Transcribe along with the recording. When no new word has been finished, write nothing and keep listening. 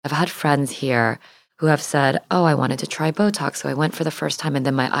had friends here who have said, oh, I wanted to try Botox, so I went for the first time, and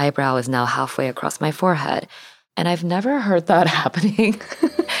then my eyebrow is now halfway across my forehead. And I've never heard that happening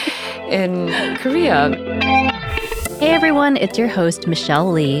in Korea. Hey everyone, it's your host,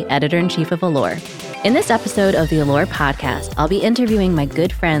 Michelle Lee, editor-in-chief of Allure. In this episode of the Allure podcast, I'll be interviewing my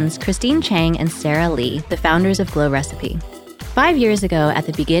good friends Christine Chang and Sarah Lee, the founders of Glow Recipe. 5 years ago, at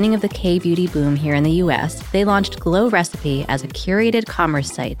the beginning of the K-beauty boom here in the US, they launched Glow Recipe as a curated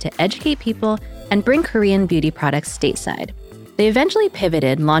commerce site to educate people and bring Korean beauty products stateside. They eventually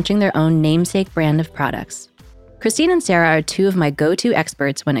pivoted, launching their own namesake brand of products. Christine and Sarah are two of my go-to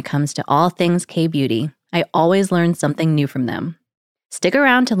experts when it comes to all things K-beauty. I always learn something new from them. Stick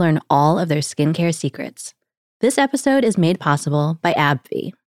around to learn all of their skincare secrets. This episode is made possible by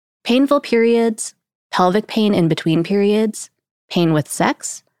AbbVie. Painful periods, pelvic pain in between periods, pain with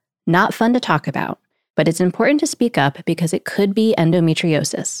sex, not fun to talk about, but it's important to speak up because it could be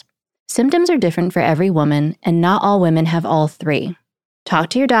endometriosis. Symptoms are different for every woman, and not all women have all three. Talk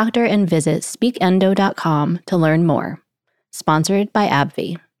to your doctor and visit speakendo.com to learn more. Sponsored by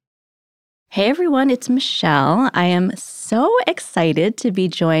AbbVie. Hey everyone, it's Michelle. I am so excited to be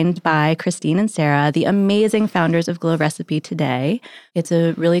joined by Christine and Sarah, the amazing founders of Glow Recipe today. It's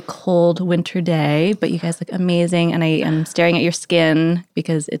a really cold winter day, but you guys look amazing, and I am staring at your skin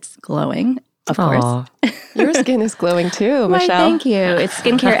because it's glowing, of course. Your skin is glowing too, Why, Michelle. thank you. It's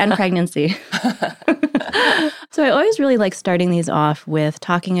skincare and pregnancy. So I always really like starting these off with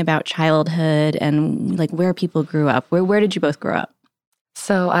talking about childhood and like where people grew up. Where did you both grow up?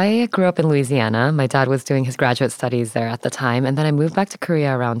 So I grew up in Louisiana. My dad was doing his graduate studies there at the time. And then I moved back to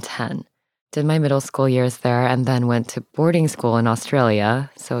Korea around 10. Did my middle school years there and then went to boarding school in Australia.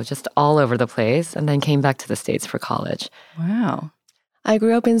 So just all over the place. And then came back to the States for college. Wow. I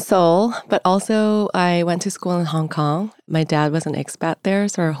grew up in Seoul, but also I went to school in Hong Kong. My dad was an expat there,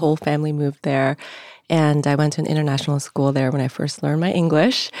 so our whole family moved there. And I went to an international school there when I first learned my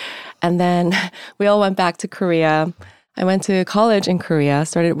English. And then we all went back to Korea. I went to college in Korea,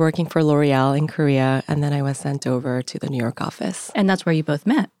 started working for L'Oreal in Korea, and then I was sent over to the New York office. And that's where you both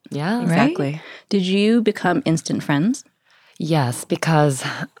met. Yeah, right? Exactly. Did you become instant friends? Yes, because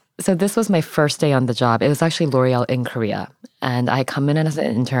so this was my first day on the job. It was actually L'Oreal in Korea. And I come in as an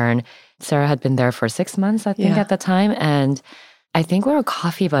intern. Sarah had been there for 6 months, I think, at the time. And I think we were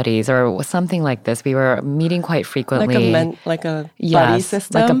coffee buddies or something like this. We were meeting quite frequently. Like a buddy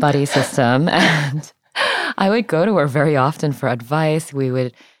system? Like a buddy system. And I would go to her very often for advice. We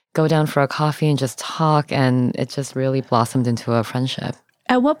would go down for a coffee and just talk. And it just really blossomed into a friendship.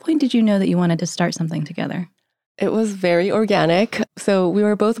 At what point did you know that you wanted to start something together? It was very organic. So we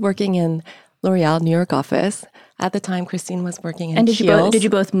were both working in L'Oreal New York office. At the time, Christine was working in Kiehl's. And did you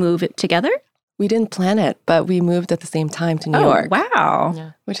both move it together? We didn't plan it, but we moved at the same time to New York. Wow.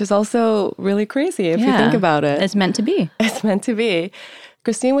 Yeah. Which is also really crazy if you think about it. It's meant to be. It's meant to be.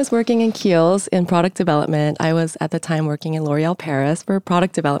 Christine was working in Kiehl's in product development. I was at the time working in L'Oreal Paris for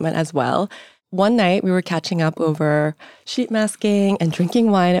product development as well. One night, we were catching up over sheet masking and drinking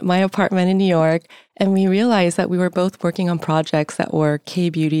wine at my apartment in New York. And we realized that we were both working on projects that were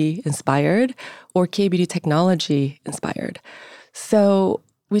K-beauty inspired or K-beauty technology inspired. So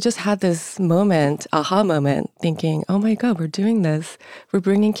we just had this moment, aha moment, thinking, oh my God, we're doing this. We're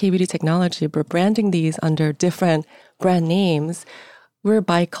bringing K-beauty technology. We're branding these under different brand names. We're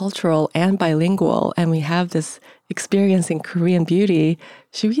bicultural and bilingual, and we have this experience in Korean beauty.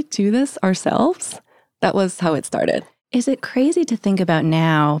 Should we do this ourselves? That was how it started. Is it crazy to think about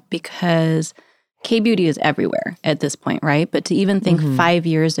now because K-beauty is everywhere at this point, right? But to even think 5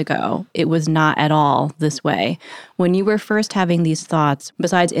 years ago, it was not at all this way. When you were first having these thoughts,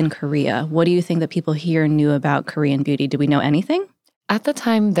 besides in Korea, what do you think that people here knew about Korean beauty? Do we know anything? At the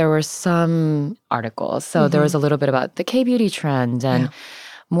time, there were some articles. So there was a little bit about the K-beauty trend and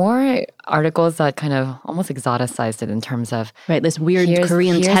more articles that kind of almost exoticized it in terms of this weird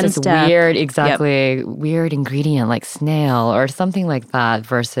Korean here's 10-step. Weird ingredient like snail or something like that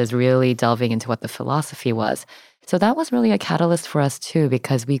versus really delving into what the philosophy was. So that was really a catalyst for us too,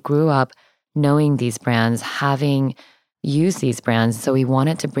 because we grew up knowing these brands, having used these brands. So we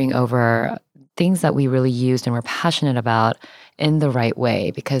wanted to bring over things that we really used and were passionate about in the right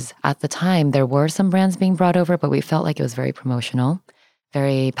way. Because at the time, there were some brands being brought over, but we felt like it was very promotional,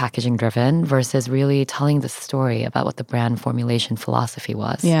 very packaging driven versus really telling the story about what the brand formulation philosophy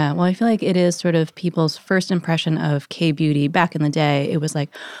was. Yeah, well, I feel like it is sort of people's first impression of K-beauty. Back in the day, it was like,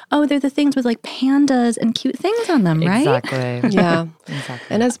 oh, they're the things with like pandas and cute things on them, right? Exactly. Yeah. Exactly.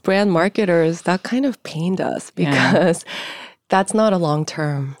 And as brand marketers, that kind of pained us because that's not a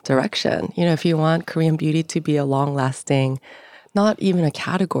long-term direction. You know, if you want Korean beauty to be a long-lasting not even a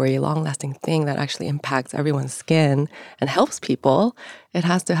category, long-lasting thing that actually impacts everyone's skin and helps people. It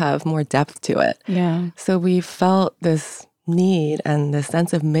has to have more depth to it. Yeah. So we felt this need and this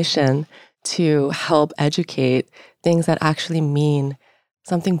sense of mission to help educate things that actually mean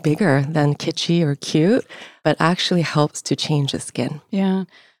something bigger than kitschy or cute, but actually helps to change the skin. Yeah.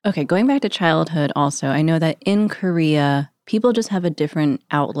 Okay, going back to childhood also, I know that in Korea, people just have a different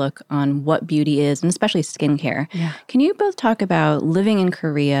outlook on what beauty is, and especially skincare. Yeah. Can you both talk about living in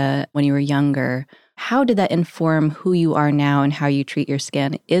Korea when you were younger? How did that inform who you are now and how you treat your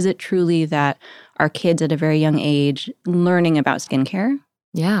skin? Is it truly that our kids at a very young age learning about skincare?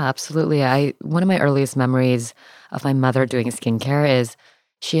 Yeah, absolutely. One of my earliest memories of my mother doing skincare is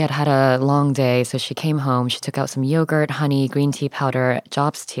she had had a long day, so she came home, she took out some yogurt, honey, green tea powder,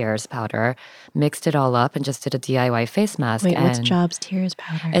 Job's Tears powder, mixed it all up and just did a DIY face mask. Wait, what's And Job's Tears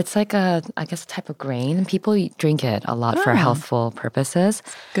powder? it's like a type of grain. People drink it a lot for healthful purposes.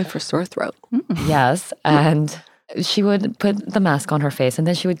 Good for sore throat. Yes, and she would put the mask on her face and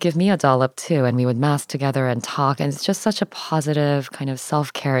then she would give me a dollop too, and we would mask together and talk. And it's just such a positive kind of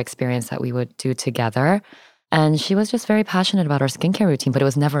self-care experience that we would do together. And she was just very passionate about her skincare routine, but it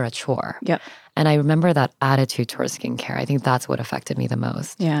was never a chore. Yep. And I remember that attitude towards skincare. I think that's what affected me the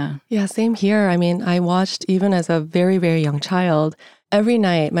most. Yeah. Yeah, same here. I mean, I watched even as a very, very young child, every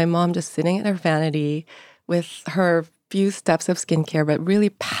night, my mom just sitting at her vanity with her few steps of skincare, but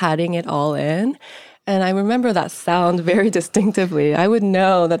really patting it all in. And I remember that sound very distinctively. I would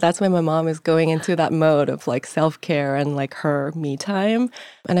know that that's when my mom is going into that mode of like self-care and like her me time.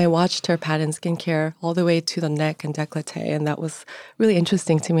 And I watched her pat in skincare all the way to the neck and décolleté. And that was really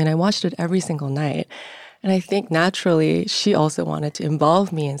interesting to me. And I watched it every single night. And I think naturally, she also wanted to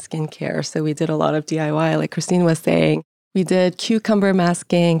involve me in skincare. So we did a lot of DIY, like Christine was saying. We did cucumber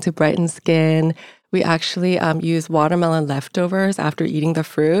masking to brighten skin. We actually used watermelon leftovers after eating the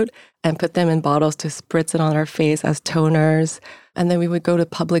fruit and put them in bottles to spritz it on our face as toners. And then we would go to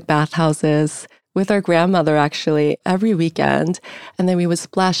public bathhouses with our grandmother actually every weekend. And then we would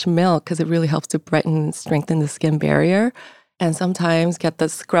splash milk because it really helps to brighten and strengthen the skin barrier. And sometimes get the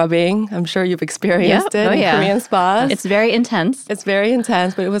scrubbing. I'm sure you've experienced it in Korean spas. It's very intense. It's very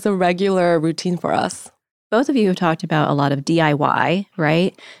intense, but it was a regular routine for us. Both of you have talked about a lot of DIY,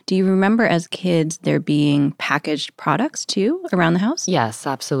 right? Do you remember as kids there being packaged products too around the house? Yes,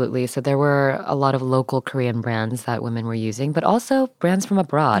 absolutely. So there were a lot of local Korean brands that women were using, but also brands from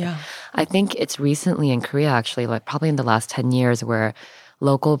abroad. Yeah. I think it's recently in Korea, actually, like probably in the last 10 years, where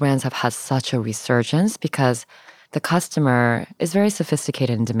local brands have had such a resurgence because the customer is very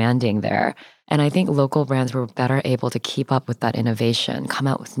sophisticated and demanding there. And I think local brands were better able to keep up with that innovation, come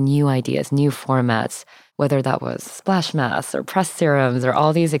out with new ideas, new formats, whether that was splash masks or pressed serums or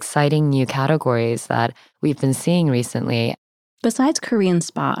all these exciting new categories that we've been seeing recently. Besides Korean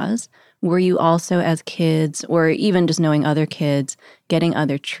spas, were you also as kids, or even just knowing other kids, getting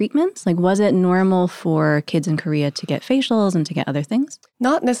other treatments? Like, was it normal for kids in Korea to get facials and to get other things?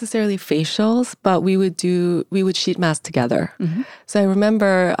 Not necessarily facials, but we would sheet mask together. Mm-hmm. So I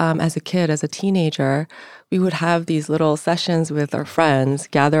remember as a kid, as a teenager, we would have these little sessions with our friends,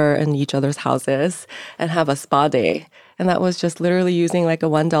 gather in each other's houses and have a spa day. And that was just literally using like a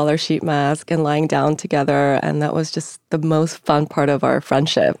 $1 sheet mask and lying down together. And that was just the most fun part of our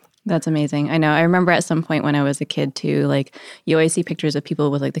friendship. That's amazing. I know. I remember at some point when I was a kid too, like you always see pictures of people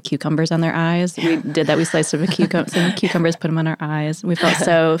with like the cucumbers on their eyes. We did that. We sliced some cucumbers, put them on our eyes. We felt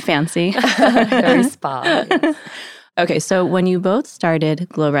so fancy. Very spa. Okay, so when you both started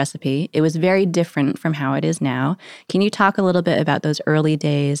Glow Recipe, it was very different from how it is now. Can you talk a little bit about those early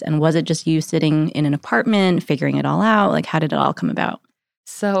days? And was it just you sitting in an apartment, figuring it all out? Like, how did it all come about?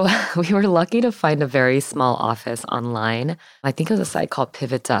 So we were lucky to find a very small office online. I think it was a site called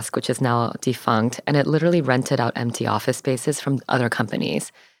Pivot Desk, which is now defunct. And it literally rented out empty office spaces from other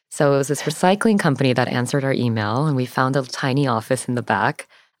companies. So it was this recycling company that answered our email, and we found a tiny office in the back.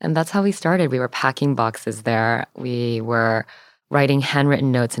 And that's how we started. We were packing boxes there. We were writing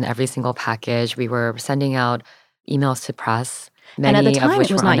handwritten notes in every single package. We were sending out emails to press. And at the time,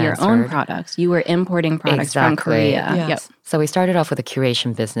 it was not your own products. You were importing products from Korea. Yes. Yep. So we started off with a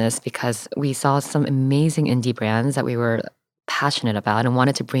curation business because we saw some amazing indie brands that we were passionate about and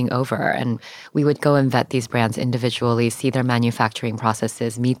wanted to bring over. And we would go and vet these brands individually, see their manufacturing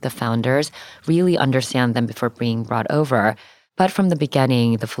processes, meet the founders, really understand them before being brought over. But from the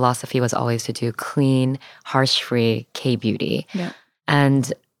beginning, the philosophy was always to do clean, harsh-free K-beauty. Yeah.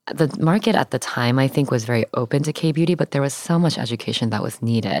 And the market at the time, I think, was very open to K-beauty, but there was so much education that was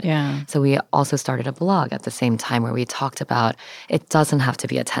needed. Yeah. So we also started a blog at the same time where we talked about it doesn't have to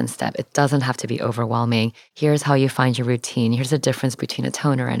be a 10-step. It doesn't have to be overwhelming. Here's how you find your routine. Here's the difference between a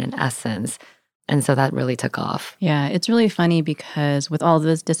toner and an essence. And so that really took off. Yeah, it's really funny because with all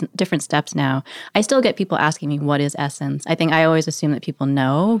those different steps now, I still get people asking me, what is essence? I think I always assume that people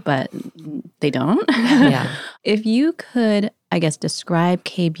know, but they don't. Yeah. If you could, I guess, describe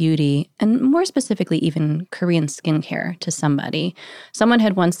K-beauty and more specifically even Korean skincare to somebody. Someone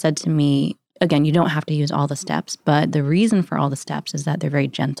had once said to me, again, you don't have to use all the steps, but the reason for all the steps is that they're very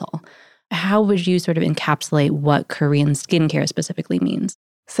gentle. How would you sort of encapsulate what Korean skincare specifically means?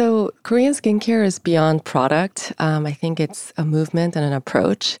 So Korean skincare is beyond product. I think it's a movement and an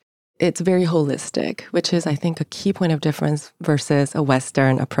approach. It's very holistic, which is, I think, a key point of difference versus a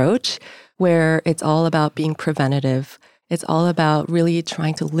Western approach, where it's all about being preventative. It's all about really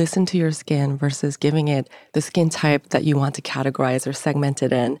trying to listen to your skin versus giving it the skin type that you want to categorize or segment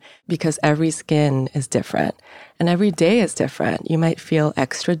it in, because every skin is different and every day is different. You might feel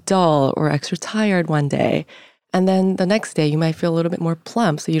extra dull or extra tired one day. And then the next day, you might feel a little bit more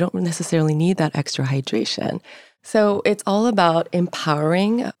plump, so you don't necessarily need that extra hydration. So it's all about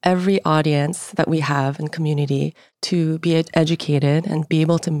empowering every audience that we have in community to be educated and be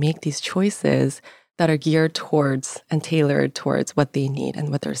able to make these choices that are geared towards and tailored towards what they need and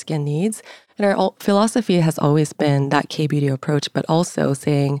what their skin needs. And our philosophy has always been that K-beauty approach, but also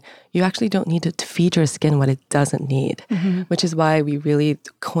saying you actually don't need to feed your skin what it doesn't need, which is why we really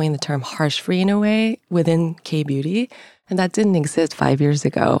coined the term harsh-free in a way within K-beauty. And that didn't exist 5 years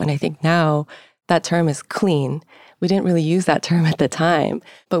ago. And I think now that term is clean. We didn't really use that term at the time,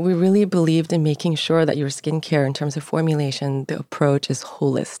 but we really believed in making sure that your skincare, in terms of formulation, the approach is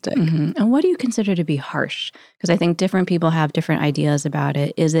holistic. And what do you consider to be harsh? Because I think different people have different ideas about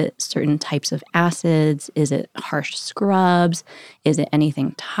it. Is it certain types of acids? Is it harsh scrubs? Is it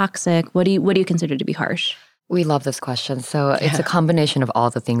anything toxic? What do you consider to be harsh? We love this question. So it's a combination of all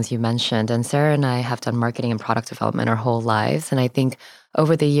the things you mentioned. And Sarah and I have done marketing and product development our whole lives. And I think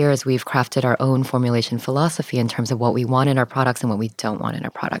over the years, we've crafted our own formulation philosophy in terms of what we want in our products and what we don't want in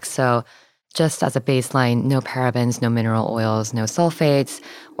our products. So just as a baseline, no parabens, no mineral oils, no sulfates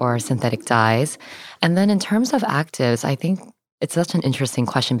or synthetic dyes. And then in terms of actives, I think it's such an interesting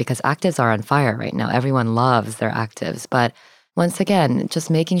question because actives are on fire right now. Everyone loves their actives. But once again, just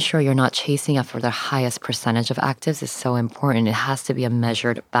making sure you're not chasing after the highest percentage of actives is so important. It has to be a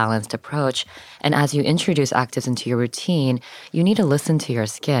measured, balanced approach. And as you introduce actives into your routine, you need to listen to your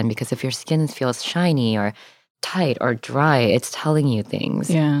skin because if your skin feels shiny or tight or dry, it's telling you things.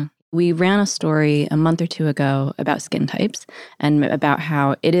 Yeah. We ran a story a month or two ago about skin types and about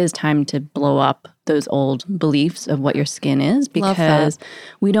how it is time to blow up those old beliefs of what your skin is because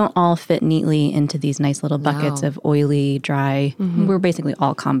we don't all fit neatly into these nice little buckets of oily, dry. We're basically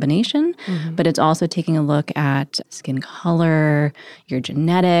all combination, but it's also taking a look at skin color, your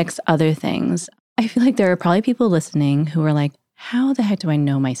genetics, other things. I feel like there are probably people listening who are like, how the heck do I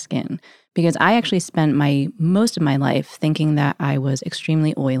know my skin? Because I actually spent most of my life thinking that I was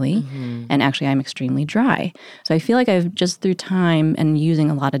extremely oily and actually I'm extremely dry. So I feel like I've just through time and using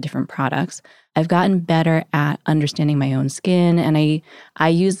a lot of different products, I've gotten better at understanding my own skin. And I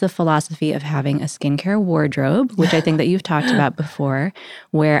use the philosophy of having a skincare wardrobe, which I think that you've talked about before,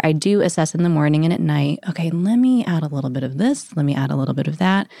 where I do assess in the morning and at night, okay, let me add a little bit of this, let me add a little bit of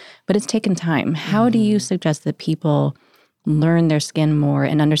that. But it's taken time. How do you suggest that people learn their skin more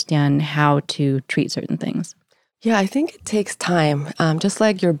and understand how to treat certain things? Yeah, I think it takes time. Just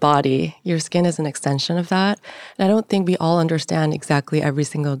like your body, your skin is an extension of that. And I don't think we all understand exactly every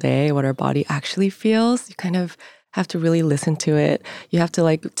single day what our body actually feels. You kind of have to really listen to it. You have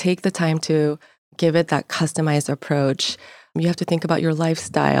to take the time to give it that customized approach. You have to think about your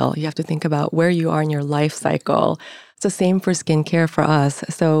lifestyle. You have to think about where you are in your life cycle. It's the same for skincare for us.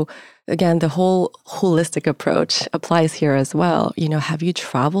 So again, the whole holistic approach applies here as well. You know, have you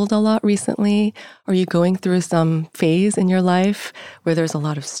traveled a lot recently? Are you going through some phase in your life where there's a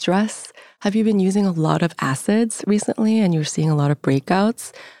lot of stress? Have you been using a lot of acids recently and you're seeing a lot of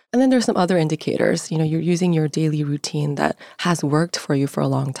breakouts? And then there's some other indicators. You know, you're using your daily routine that has worked for you for a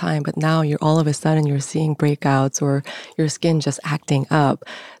long time, but now you're all of a sudden you're seeing breakouts or your skin just acting up.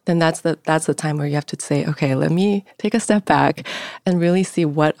 Then that's the time where you have to say, okay, let me take a step back and really see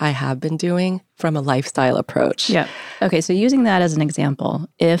what I have been doing from a lifestyle approach. Yeah. Okay. So using that as an example,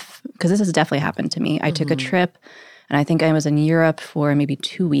 because this has definitely happened to me, I took a trip and I think I was in Europe for maybe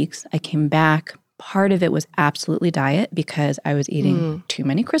 2 weeks. I came back part of it was absolutely diet because I was eating too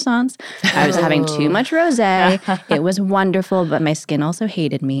many croissants. I was having too much rosé. It was wonderful, but my skin also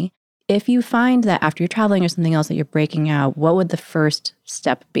hated me. If you find that after you're traveling or something else that you're breaking out, what would the first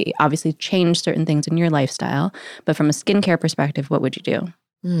step be? Obviously, change certain things in your lifestyle, but from a skincare perspective, what would you do?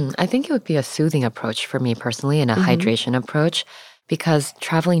 I think it would be a soothing approach for me personally and a hydration approach, because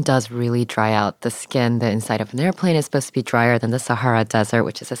traveling does really dry out the skin. The inside of an airplane is supposed to be drier than the Sahara Desert,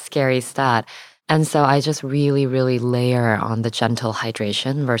 which is a scary stat. And so I just really, really layer on the gentle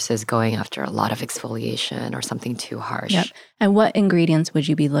hydration versus going after a lot of exfoliation or something too harsh. Yep. And what ingredients would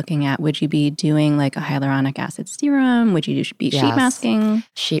you be looking at? Would you be doing like a hyaluronic acid serum? Would you be sheet masking?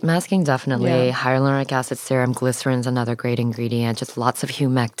 Sheet masking, definitely. Hyaluronic acid serum, glycerin's another great ingredient, just lots of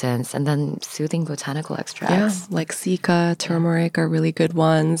humectants, and then soothing botanical extracts. Yeah, like cica, turmeric are really good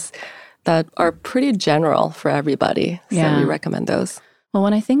ones that are pretty general for everybody. So we recommend those. Well,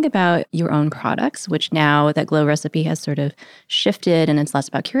 when I think about your own products, which now that Glow Recipe has sort of shifted and it's less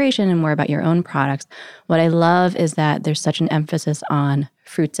about curation and more about your own products, what I love is that there's such an emphasis on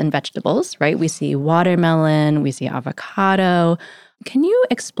fruits and vegetables, right? We see watermelon, we see avocado. Can you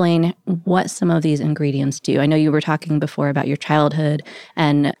explain what some of these ingredients do? I know you were talking before about your childhood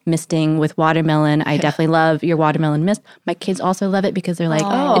and misting with watermelon. I definitely love your watermelon mist. My kids also love it because they're like,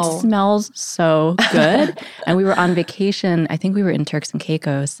 it smells so good. And we were on vacation. I think we were in Turks and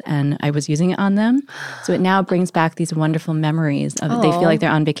Caicos, and I was using it on them. So it now brings back these wonderful memories of they feel like they're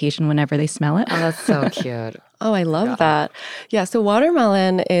on vacation whenever they smell it. Oh, that's so cute. Oh, I love that. Yeah, so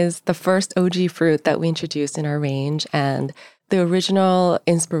watermelon is the first OG fruit that we introduced in our range. And the original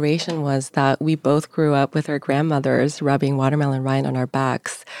inspiration was that we both grew up with our grandmothers rubbing watermelon rind on our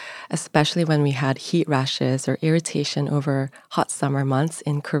backs, especially when we had heat rashes or irritation over hot summer months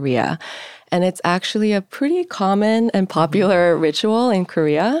in Korea. And it's actually a pretty common and popular ritual in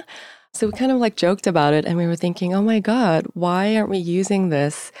Korea. So we kind of like joked about it and we were thinking, oh my God, why aren't we using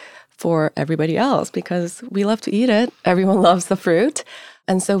this for everybody else? Because we love to eat it. Everyone loves the fruit.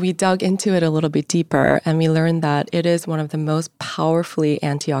 And so we dug into it a little bit deeper and we learned that it is one of the most powerfully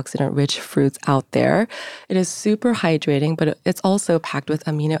antioxidant-rich fruits out there. It is super hydrating, but it's also packed with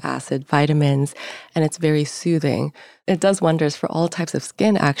amino acid, vitamins, and it's very soothing. It does wonders for all types of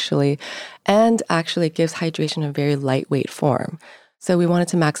skin, actually, and actually gives hydration in a very lightweight form. So we wanted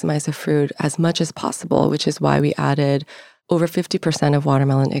to maximize the fruit as much as possible, which is why we added over 50% of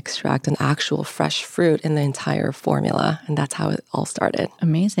watermelon extract and actual fresh fruit in the entire formula. And that's how it all started.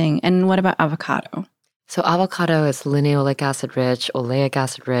 Amazing. And what about avocado? So avocado is linoleic acid rich, oleic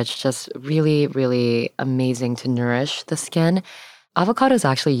acid rich, just really, really amazing to nourish the skin. Avocado is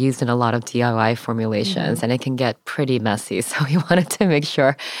actually used in a lot of DIY formulations and it can get pretty messy. So we wanted to make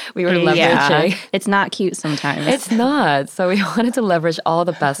sure we were leveraging. Yeah, it's not cute sometimes. It's not. So we wanted to leverage all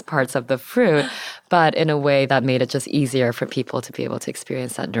the best parts of the fruit, but in a way that made it just easier for people to be able to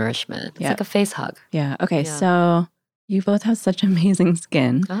experience that nourishment. It's like a face hug. Yeah. Okay. Yeah. So you both have such amazing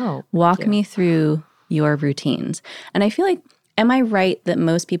skin. Oh, walk me through your routines. And I feel like, am I right that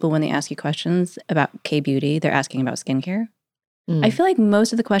most people, when they ask you questions about K-beauty, they're asking about skincare? I feel like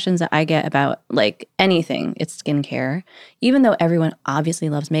most of the questions that I get about like anything, it's skincare, even though everyone obviously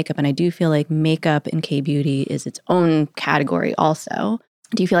loves makeup. And I do feel like makeup in K-beauty is its own category also.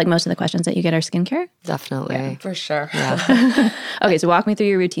 Do you feel like most of the questions that you get are skincare? Definitely. Yeah, for sure. Yeah. Okay, so walk me through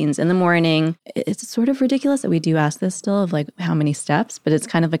your routines in the morning. It's sort of ridiculous that we do ask this still of like how many steps, but it's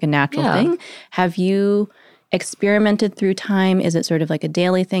kind of like a natural thing. Have you experimented through time? Is it sort of like a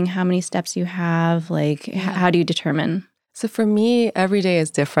daily thing? How many steps you have? Like how do you determine? So for me, every day is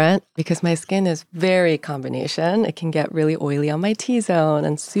different because my skin is very combination. It can get really oily on my T-zone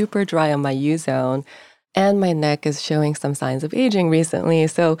and super dry on my U-zone. And my neck is showing some signs of aging recently.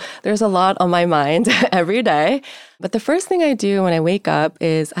 So there's a lot on my mind every day. But the first thing I do when I wake up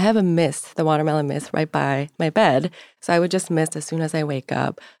is I have a mist, the watermelon mist, right by my bed. So I would just mist as soon as I wake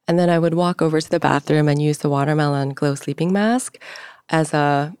up. And then I would walk over to the bathroom and use the watermelon glow sleeping mask as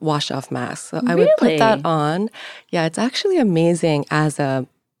a wash-off mask. So I would put that on. Yeah, it's actually amazing as a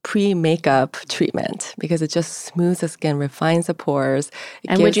pre-makeup treatment because it just smooths the skin, refines the pores.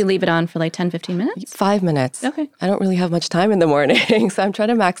 Would you leave it on for like 10, 15 minutes? 5 minutes. Okay. I don't really have much time in the morning, so I'm trying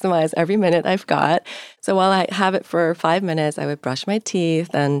to maximize every minute I've got. So while I have it for 5 minutes, I would brush my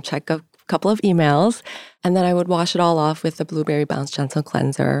teeth and check a couple of emails, and then I would wash it all off with the Blueberry Bounce Gentle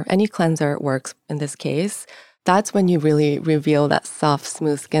Cleanser. Any cleanser works in this case. That's when you really reveal that soft,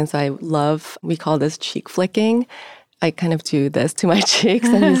 smooth skin. So we call this cheek flicking. I kind of do this to my cheeks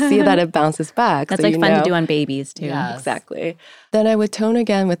and you see that it bounces back. That's like fun to do on babies too. Yes. Exactly. Then I would tone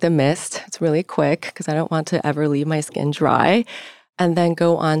again with the mist. It's really quick because I don't want to ever leave my skin dry. and then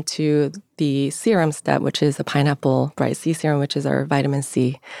go on to the serum step, which is a pineapple bright C serum, which is our vitamin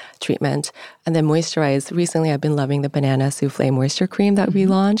C treatment. And then moisturize. Recently, I've been loving the banana souffle moisture cream that we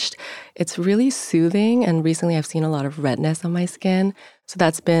launched. It's really soothing, and recently I've seen a lot of redness on my skin. So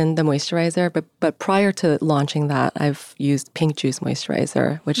that's been the moisturizer. But prior to launching that, I've used Pink Juice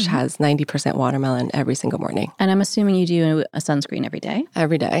Moisturizer, which has 90% watermelon every single morning. And I'm assuming you do a sunscreen every day?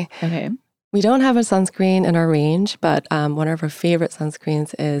 Every day. Okay. We don't have a sunscreen in our range, but one of our favorite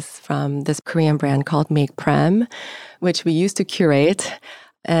sunscreens is from this Korean brand called Make Prem, which we used to curate.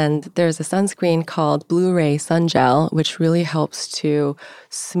 And there's a sunscreen called Blu-ray Sun Gel, which really helps to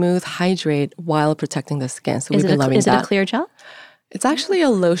smooth, hydrate while protecting the skin. So we've been loving that. Is it a clear gel? It's actually a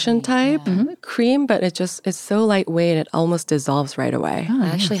lotion type cream, but it's so lightweight, it almost dissolves right away. I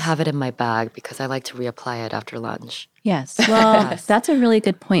actually have it in my bag because I like to reapply it after lunch. Yes. Well, that's a really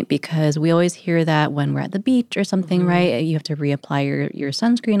good point because we always hear that when we're at the beach or something, right? You have to reapply your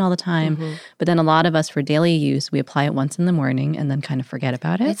sunscreen all the time. But then a lot of us for daily use, we apply it once in the morning and then kind of forget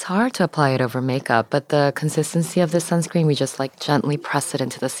about it. It's hard to apply it over makeup, but the consistency of the sunscreen, we just like gently press it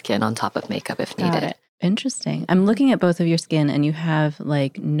into the skin on top of makeup if needed. Got it. Interesting. I'm looking at both of your skin and you have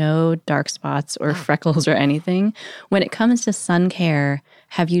like no dark spots or freckles or anything. When it comes to sun care,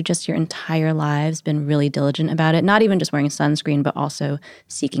 have you just your entire lives been really diligent about it? Not even just wearing sunscreen, but also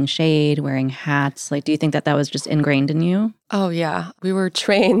seeking shade, wearing hats. Like, do you think that was just ingrained in you? Oh, yeah. We were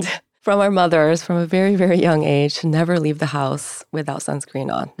trained from our mothers from a very, very young age to never leave the house without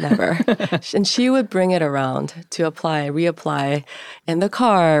sunscreen on, never. And she would bring it around to apply, reapply in the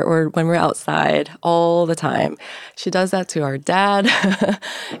car or when we're outside all the time. She does that to our dad.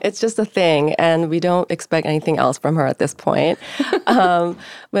 It's just a thing, and we don't expect anything else from her at this point.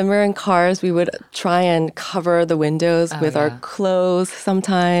 When we're in cars, we would try and cover the windows with our clothes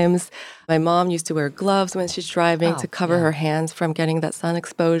sometimes. My mom used to wear gloves when she's driving to cover her hands from getting that sun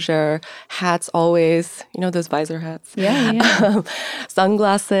exposure. Hats always, those visor hats. Yeah.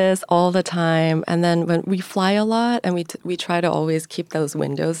 Sunglasses all the time. And then when we fly a lot, and we try to always keep those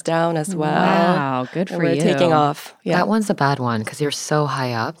windows down as well. Wow, good for you. We're taking off. Yeah. That one's a bad one because you're so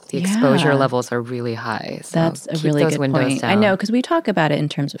high up. The exposure levels are really high. So that's a really good point. Down. I know because we talk about it in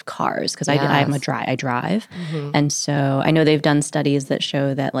terms of cars because I drive. And so I know they've done studies that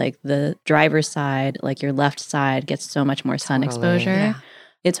show that like the driver's side, like your left side gets so much more sun exposure. Yeah.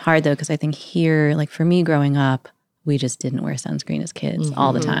 It's hard though because I think here, like for me growing up, we just didn't wear sunscreen as kids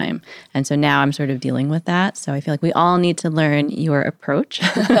all the time. And so now I'm sort of dealing with that. So I feel like we all need to learn your approach.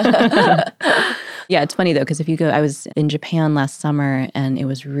 Yeah, it's funny though, because I was in Japan last summer and it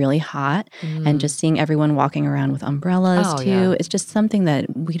was really hot and just seeing everyone walking around with umbrellas too, it's just something that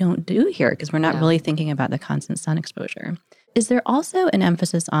we don't do here because we're not really thinking about the constant sun exposure. Is there also an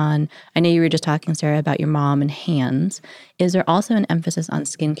emphasis on, I know you were just talking, Sarah, about your mom and hands. Is there also an emphasis on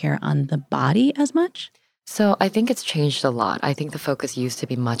skincare on the body as much? So I think it's changed a lot. I think the focus used to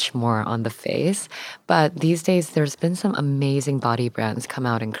be much more on the face, but these days there's been some amazing body brands come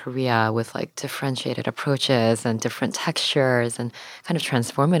out in Korea with like differentiated approaches and different textures and kind of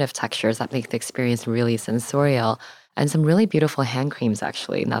transformative textures that make the experience really sensorial. And some really beautiful hand creams,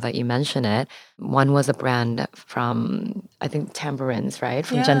 actually, now that you mention it. One was a brand from, I think, Tambourines, right?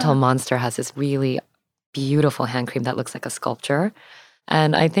 From Gentle Monster has this really beautiful hand cream that looks like a sculpture.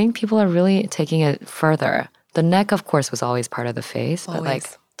 And I think people are really taking it further. The neck, of course, was always part of the face, but like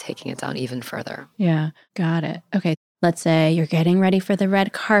taking it down even further. Yeah, got it. Okay. Let's say you're getting ready for the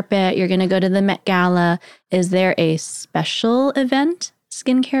red carpet. You're going to go to the Met Gala. Is there a special event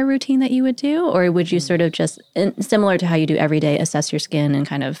skincare routine that you would do? Or would you sort of just, similar to how you do every day, assess your skin and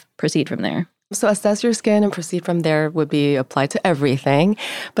kind of proceed from there? So assess your skin and proceed from there would be applied to everything.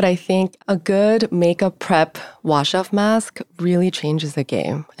 But I think a good makeup prep wash-off mask really changes the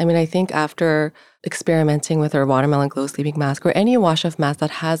game. I mean, I think after experimenting with our watermelon glow sleeping mask or any wash-off mask that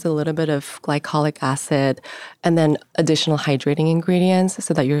has a little bit of glycolic acid and then additional hydrating ingredients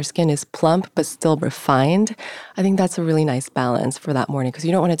so that your skin is plump but still refined, I think that's a really nice balance for that morning because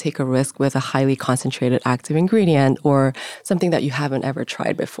you don't want to take a risk with a highly concentrated active ingredient or something that you haven't ever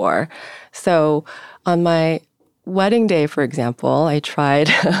tried before. So on my wedding day, for example, I tried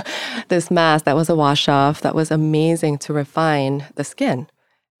this mask that was a wash-off that was amazing to refine the skin.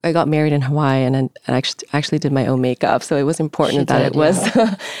 I got married in Hawaii and I actually did my own makeup. So it was important it was...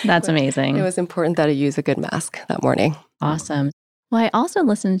 That's amazing. It was important that I use a good mask that morning. Awesome. Well, I also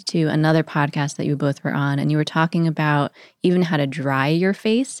listened to another podcast that you both were on, and you were talking about even how to dry your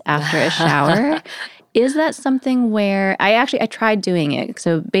face after a shower. Is that something where I tried doing it.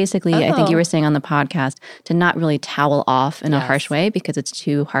 So basically, I think you were saying on the podcast to not really towel off in a harsh way because it's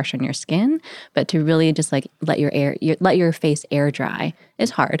too harsh on your skin, but to really just like let your face air dry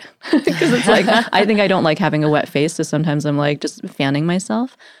is hard because it's like, I think I don't like having a wet face. So sometimes I'm like just fanning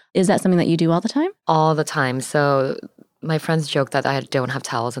myself. Is that something that you do all the time? All the time. So my friends joke that I don't have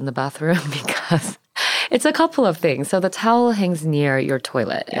towels in the bathroom because it's a couple of things. So the towel hangs near your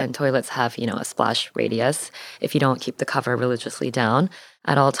toilet, and toilets have, a splash radius if you don't keep the cover religiously down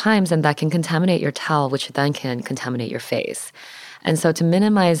at all times, and that can contaminate your towel, which then can contaminate your face. And so to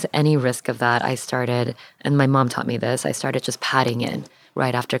minimize any risk of that, I started, and my mom taught me this, I started just patting in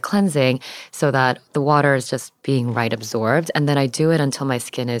right after cleansing so that the water is just being absorbed. And then I do it until my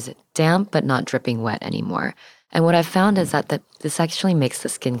skin is damp but not dripping wet anymore. And what I've found is that this actually makes the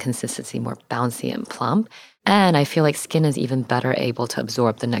skin consistency more bouncy and plump. And I feel like skin is even better able to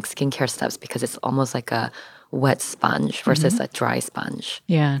absorb the next skincare steps because it's almost like a wet sponge versus a dry sponge.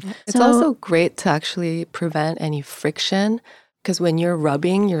 Yeah. It's also great to actually prevent any friction. Because when you're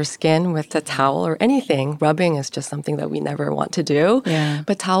rubbing your skin with a towel or anything, rubbing is just something that we never want to do. Yeah.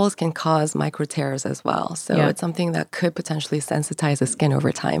 But towels can cause micro tears as well. So it's something that could potentially sensitize the skin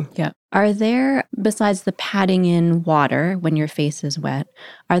over time. Yeah. Are there, besides the patting in water when your face is wet,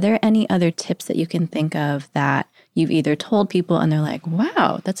 are there any other tips that you can think of that you've either told people and they're like,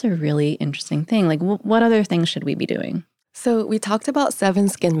 wow, that's a really interesting thing? Like, what other things should we be doing? So we talked about 7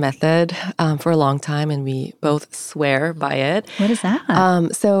 skin method for a long time, and we both swear by it. What is that?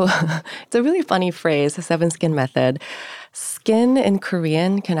 So it's a really funny phrase, the 7 skin method. Skin in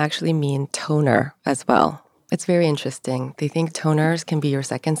Korean can actually mean toner as well. It's very interesting. They think toners can be your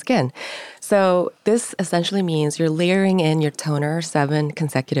second skin. So this essentially means you're layering in your toner 7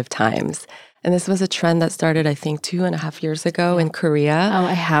 consecutive times. And this was a trend that started, I think, 2.5 years ago in Korea. Oh,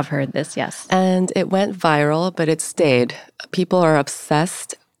 I have heard this, yes. And it went viral, but it stayed. People are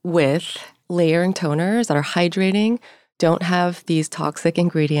obsessed with layering toners that are hydrating, don't have these toxic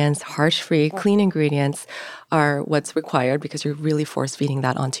ingredients, harsh-free, clean ingredients are what's required because you're really force-feeding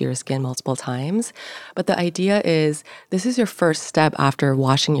that onto your skin multiple times. But the idea is this is your first step after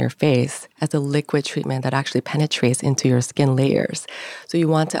washing your face as a liquid treatment that actually penetrates into your skin layers. So you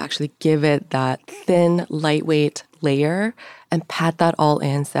want to actually give it that thin, lightweight layer and pat that all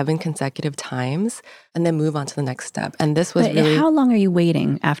in 7 consecutive times and then move on to the next step. And this was really... How long are you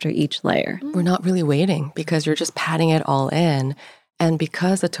waiting after each layer? We're not really waiting because you're just patting it all in. And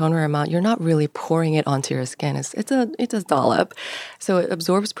because the toner amount, you're not really pouring it onto your skin. It's a dollop. So it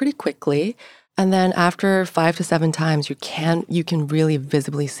absorbs pretty quickly. And then after 5 to 7 times, you can really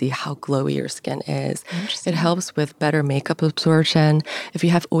visibly see how glowy your skin is. It helps with better makeup absorption. If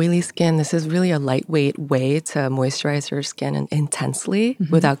you have oily skin, this is really a lightweight way to moisturize your skin intensely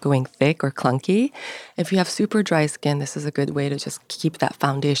without going thick or clunky. If you have super dry skin, this is a good way to just keep that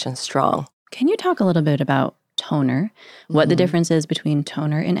foundation strong. Can you talk a little bit about toner, what the difference is between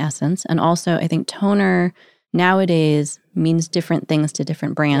toner and essence? And also, I think toner nowadays means different things to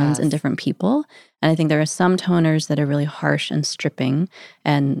different brands and different people. And I think there are some toners that are really harsh and stripping,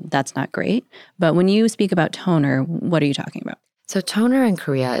 and that's not great. But when you speak about toner, what are you talking about? So toner in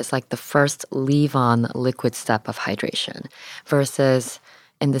Korea is like the first leave-on liquid step of hydration versus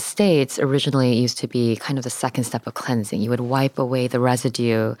in the States, originally it used to be kind of the second step of cleansing. You would wipe away the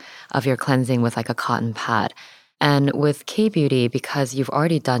residue of your cleansing with like a cotton pad. And with K-Beauty, because you've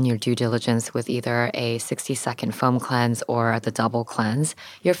already done your due diligence with either a 60-second foam cleanse or the double cleanse,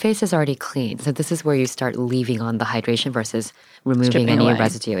 your face is already clean. So this is where you start leaving on the hydration versus removing Stripping any away.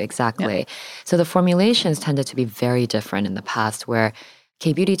 residue. Exactly. So the formulations tended to be very different in the past, where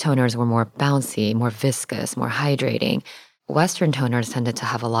K-Beauty toners were more bouncy, more viscous, more hydrating. Western toners tended to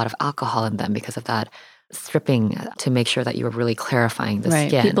have a lot of alcohol in them because of that stripping to make sure that you were really clarifying the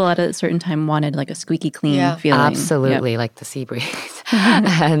skin. People at a certain time wanted like a squeaky clean feeling. Absolutely, like the sea breeze.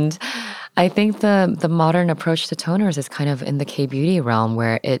 And I think the modern approach to toners is kind of in the K-Beauty realm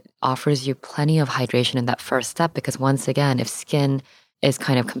where it offers you plenty of hydration in that first step because once again, if skin is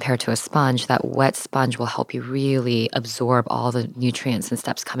kind of compared to a sponge, that wet sponge will help you really absorb all the nutrients and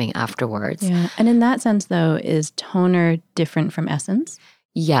steps coming afterwards. Yeah. And in that sense, though, is toner different from essence?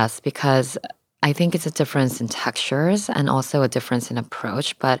 Yes, because I think it's a difference in textures and also a difference in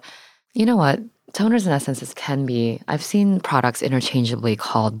approach. But you know what? Toners and essences can be, I've seen products interchangeably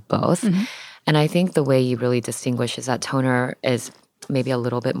called both. And I think the way you really distinguish is that toner is maybe a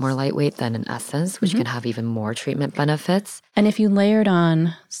little bit more lightweight than an essence, which can have even more treatment benefits. And if you layered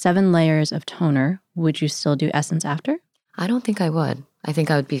on 7 layers of toner, would you still do essence after? I don't think I would. I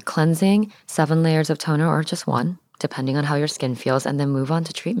think I would be cleansing 7 layers of toner or just 1, depending on how your skin feels, and then move on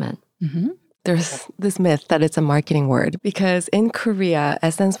to treatment. There's this myth that it's a marketing word because in Korea,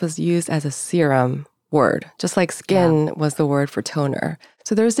 essence was used as a serum word, just like skin was the word for toner.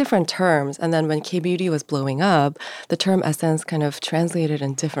 So there's different terms. And then when K-beauty was blowing up, the term essence kind of translated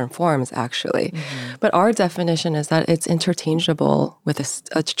in different forms, actually. But our definition is that it's interchangeable with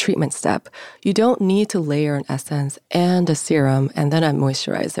a treatment step. You don't need to layer an essence and a serum and then a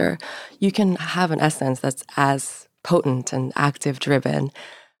moisturizer. You can have an essence that's as potent and active driven.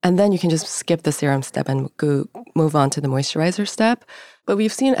 And then you can just skip the serum step and move on to the moisturizer step. But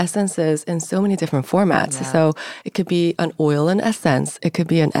we've seen essences in so many different formats. Yeah. So it could be an oil and essence. It could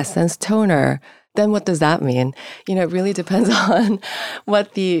be an essence toner. Then what does that mean? It really depends on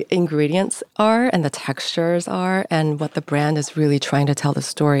what the ingredients are and the textures are and what the brand is really trying to tell the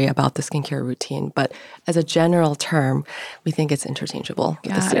story about the skincare routine. But as a general term, we think it's interchangeable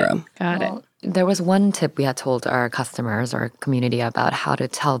with the serum. Got it. There was one tip we had told our customers, our community, about how to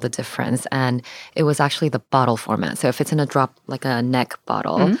tell the difference, and it was actually the bottle format. So if it's in a drop, like a neck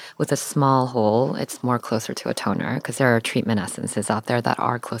bottle with a small hole, it's more closer to a toner because there are treatment essences out there that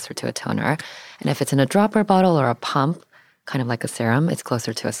are closer to a toner. And if it's in a dropper bottle or a pump, kind of like a serum, it's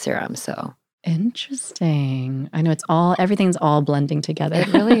closer to a serum. So Interesting. I know everything's all blending together. it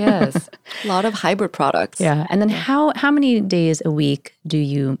really is. A lot of hybrid products. Yeah. And then how many days a week do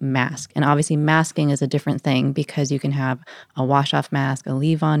you mask? And obviously masking is a different thing because you can have a wash-off mask, a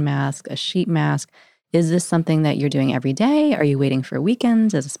leave-on mask, a sheet mask. Is this something that you're doing every day? Are you waiting for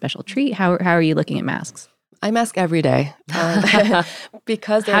weekends as a special treat? How are you looking at masks? I mask every day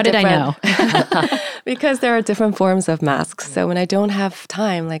because How did I know? Because there are different forms of masks. So when I don't have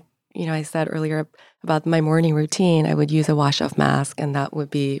time, like I said earlier about my morning routine, I would use a wash-off mask, and that would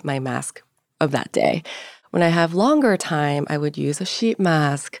be my mask of that day. When I have longer time, I would use a sheet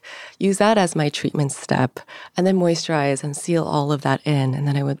mask, use that as my treatment step, and then moisturize and seal all of that in. And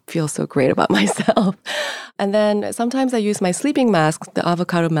then I would feel so great about myself. And then sometimes I use my sleeping mask, the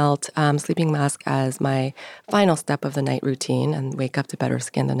avocado melt sleeping mask, as my final step of the night routine and wake up to better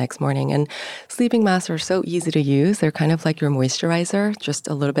skin the next morning. And sleeping masks are so easy to use. They're kind of like your moisturizer, just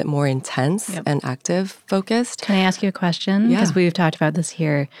a little bit more intense and active focused. Can I ask you a question? Yeah. Because we've talked about this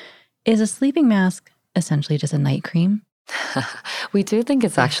here. Is a sleeping mask essentially just a night cream? We do think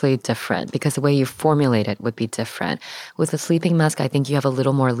it's actually different because the way you formulate it would be different. With a sleeping mask, I think you have a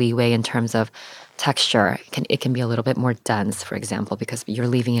little more leeway in terms of texture. It can be a little bit more dense, for example, because you're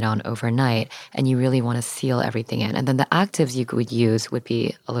leaving it on overnight and you really want to seal everything in. And then the actives you would use would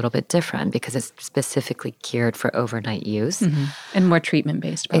be a little bit different because it's specifically geared for overnight use. And more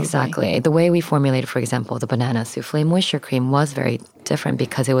treatment-based, probably. Exactly. The way we formulated, for example, the Banana Soufflé Moisture Cream was very different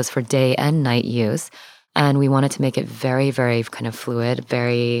because it was for day and night use. And we wanted to make it very, very kind of fluid,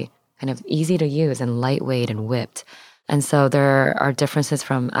 very kind of easy to use and lightweight and whipped. And so there are differences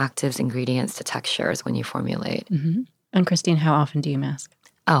from actives, ingredients to textures when you formulate. And Christine, how often do you mask?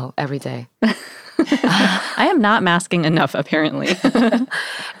 Oh, every day. I am not masking enough, apparently.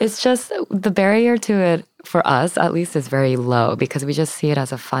 It's just the barrier to it for us, at least, is very low because we just see it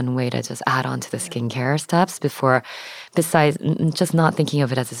as a fun way to just add on to the skincare steps besides just not thinking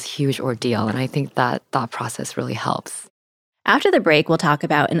of it as this huge ordeal. And I think that thought process really helps. After the break, we'll talk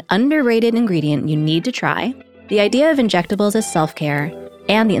about an underrated ingredient you need to try, the idea of injectables as self-care,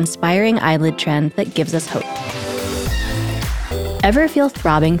 and the inspiring eyelid trend that gives us hope. Ever feel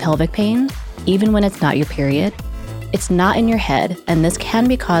throbbing pelvic pain, even when it's not your period? It's not in your head, and this can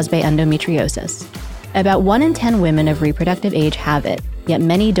be caused by endometriosis. About 1 in 10 women of reproductive age have it, yet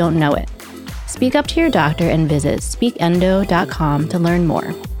many don't know it. Speak up to your doctor and visit speakendo.com to learn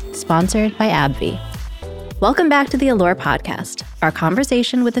more. Sponsored by AbbVie. Welcome back to the Allure podcast. Our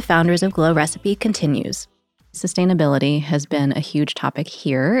conversation with the founders of Glow Recipe continues. Sustainability has been a huge topic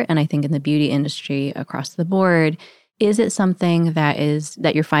here, and I think in the beauty industry across the board. Is it something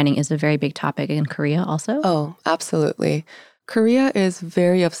that you're finding is a very big topic in Korea also? Oh, absolutely. Korea is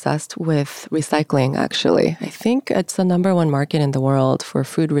very obsessed with recycling, actually. I think it's the number one market in the world for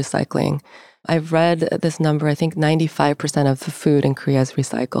food recycling. I've read this number, I think 95% of the food in Korea is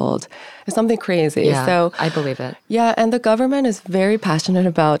recycled. It's something crazy. Yeah, So I believe it. Yeah, and the government is very passionate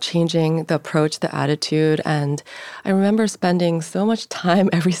about changing the approach, the attitude. And I remember spending so much time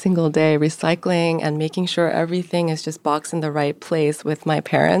every single day recycling and making sure everything is just boxed in the right place with my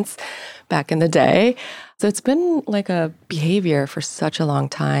parents back in the day. So it's been like a behavior for such a long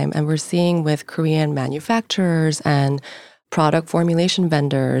time. And we're seeing with Korean manufacturers and product formulation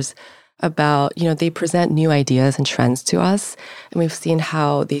vendors about, they present new ideas and trends to us. And we've seen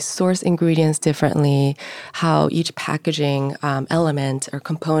how they source ingredients differently, how each packaging element or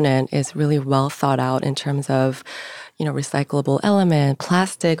component is really well thought out in terms of, recyclable element,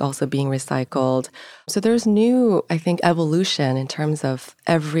 plastic also being recycled. So there's new, I think, evolution in terms of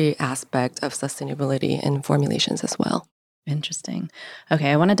every aspect of sustainability in formulations as well. Interesting.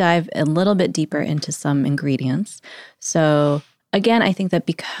 Okay, I want to dive a little bit deeper into some ingredients. So again, I think that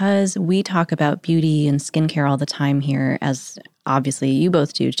because we talk about beauty and skincare all the time here, as obviously you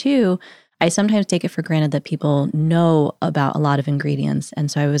both do too, I sometimes take it for granted that people know about a lot of ingredients.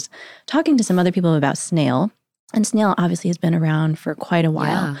 And so I was talking to some other people about snail. And snail obviously has been around for quite a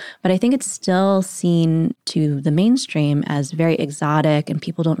while, but I think it's still seen to the mainstream as very exotic and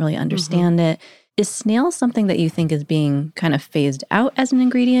people don't really understand it. Is snail something that you think is being kind of phased out as an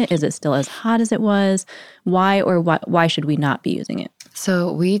ingredient? Is it still as hot as it was? Why should we not be using it?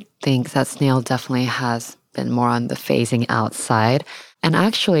 So we think that snail definitely has been more on the phasing out side. And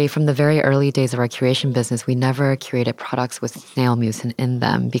actually, from the very early days of our curation business, we never curated products with snail mucin in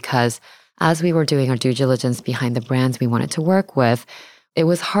them because as we were doing our due diligence behind the brands we wanted to work with, it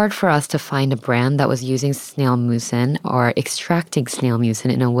was hard for us to find a brand that was using snail mucin or extracting snail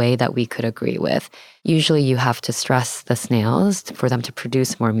mucin in a way that we could agree with. Usually you have to stress the snails for them to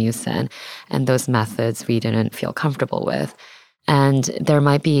produce more mucin, and those methods we didn't feel comfortable with. And there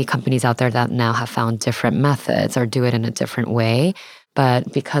might be companies out there that now have found different methods or do it in a different way.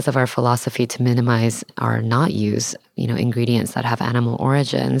 But because of our philosophy to minimize or not use, ingredients that have animal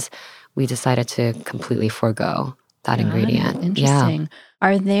origins, we decided to completely forego that ingredient. Interesting.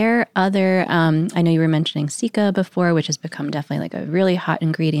 Are there other, I know you were mentioning Cica before, which has become definitely like a really hot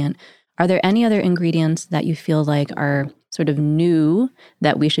ingredient. Are there any other ingredients that you feel like are sort of new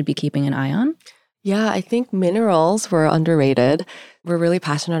that we should be keeping an eye on? Yeah, I think minerals were underrated. We're really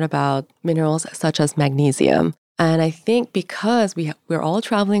passionate about minerals such as magnesium. And I think because we're all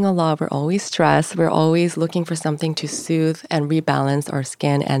traveling a lot, we're always stressed, we're always looking for something to soothe and rebalance our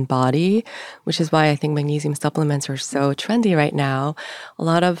skin and body, which is why I think magnesium supplements are so trendy right now. A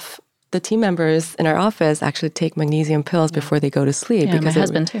lot of the team members in our office actually take magnesium pills before they go to sleep. Yeah, because my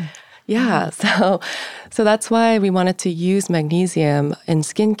husband too. Yeah, so that's why we wanted to use magnesium in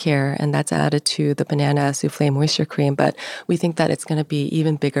skincare, and that's added to the Banana Souffle Moisture Cream. But we think that it's going to be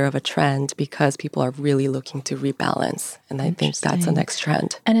even bigger of a trend because people are really looking to rebalance, and I think that's the next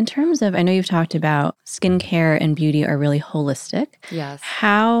trend. And in terms of, I know you've talked about skincare and beauty are really holistic. Yes.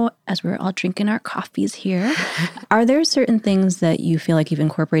 How, as we're all drinking our coffees here, are there certain things that you feel like you've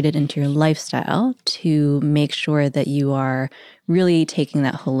incorporated into your lifestyle to make sure that you are really taking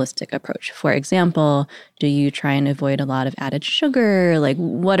that holistic approach? For example, do you try and avoid a lot of added sugar? Like,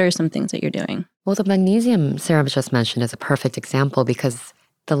 what are some things that you're doing? Well, the magnesium Sarah just mentioned is a perfect example because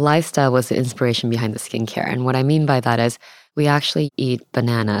the lifestyle was the inspiration behind the skincare. And what I mean by that is we actually eat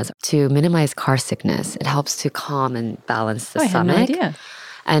bananas to minimize car sickness. It helps to calm and balance the stomach. I had no idea.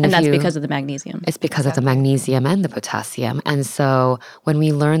 And that's because of the magnesium. It's because of the magnesium and the potassium. And so when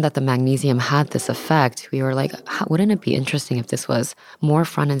we learned that the magnesium had this effect, we were like, wouldn't it be interesting if this was more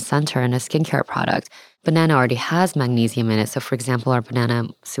front and center in a skincare product? Banana already has magnesium in it. So for example, our Banana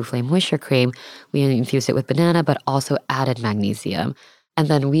Souffle Moisture Cream, we infused it with banana, but also added magnesium. And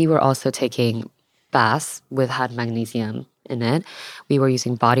then we were also taking baths had magnesium in it. We were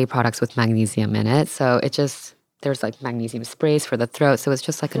using body products with magnesium in it. So there's like magnesium sprays for the throat. So it's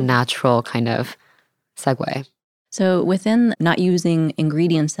just like a natural kind of segue. So within not using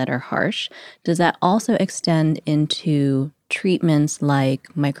ingredients that are harsh, does that also extend into treatments like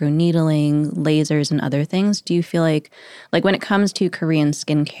microneedling, lasers, and other things? Do you feel like when it comes to Korean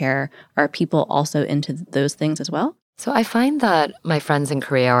skincare, are people also into those things as well? So I find that my friends in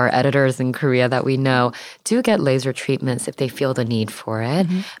Korea or editors in Korea that we know do get laser treatments if they feel the need for it.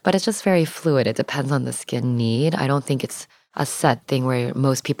 But it's just very fluid. It depends on the skin need. I don't think it's a set thing where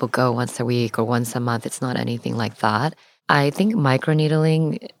most people go once a week or once a month. It's not anything like that. I think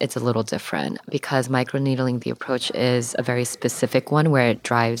microneedling, it's a little different because microneedling, the approach is a very specific one where it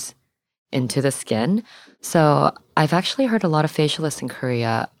drives into the skin. So I've actually heard a lot of facialists in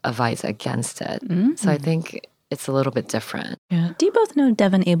Korea advise against it. So I think it's a little bit different. Yeah. Do you both know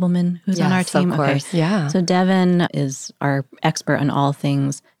Devin Abelman, who's on our team? Yes, of course. Okay. Yeah. So Devin is our expert on all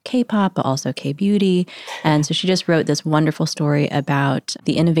things K-pop, but also K-beauty. And so she just wrote this wonderful story about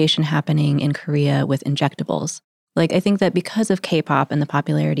the innovation happening in Korea with injectables. Like, I think that because of K-pop and the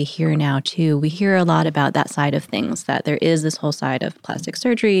popularity here now too, we hear a lot about that side of things, that there is this whole side of plastic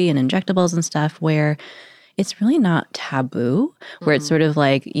surgery and injectables and stuff where it's really not taboo, where it's sort of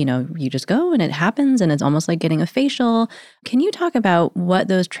like, you just go and it happens and it's almost like getting a facial. Can you talk about what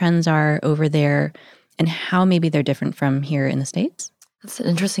those trends are over there and how maybe they're different from here in the States? That's an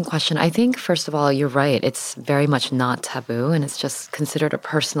interesting question. I think, first of all, you're right. It's very much not taboo and it's just considered a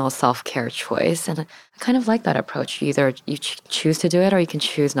personal self-care choice. And I kind of like that approach. Either you choose to do it or you can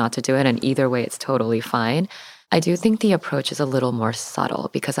choose not to do it. And either way, it's totally fine. I do think the approach is a little more subtle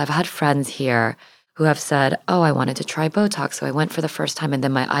because I've had friends here who have said, oh, I wanted to try Botox. So I went for the first time and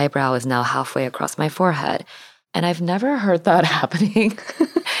then my eyebrow is now halfway across my forehead. And I've never heard that happening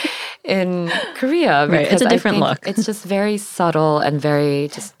in Korea. Right. It's a different look. It's just very subtle and very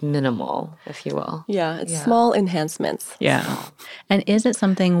just minimal, if you will. Yeah, it's small enhancements. Yeah. And is it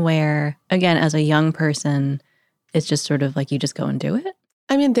something where, again, as a young person, it's just sort of like you just go and do it?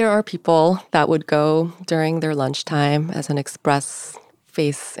 I mean, there are people that would go during their lunchtime as an express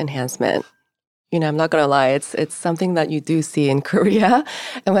face enhancement. You know, I'm not going to lie, it's something that you do see in Korea.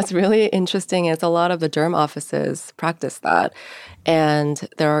 And what's really interesting is a lot of the derm offices practice that. And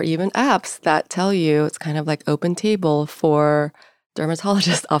there are even apps that tell you it's kind of like open table for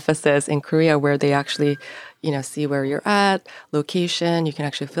dermatologist offices in Korea where they actually, you know, see where you're at, location. You can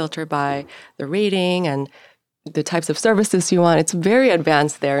actually filter by the rating and the types of services you want. It's very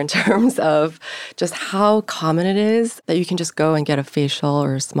advanced there in terms of just how common it is that you can just go and get a facial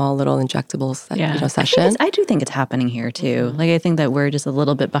or a small little injectable session. I do think it's happening here too. Like I think that we're just a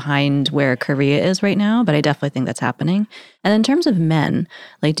little bit behind where Korea is right now, but I definitely think that's happening. And in terms of men,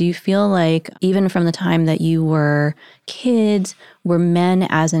 like do you feel like even from the time that you were kids, were men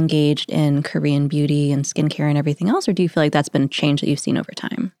as engaged in Korean beauty and skincare and everything else, or do you feel like that's been a change that you've seen over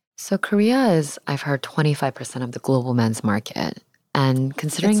time? So Korea is, I've heard, 25% of the global men's market. And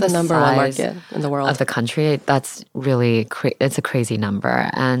considering it's the number one size market in the world of the country, that's really, it's a crazy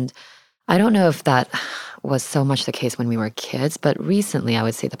number. And I don't know if that was so much the case when we were kids, but recently, I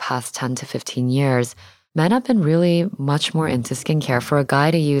would say the past 10 to 15 years, men have been really much more into skincare. For a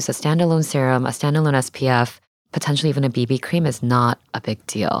guy to use a standalone serum, a standalone SPF, potentially even a BB cream is not a big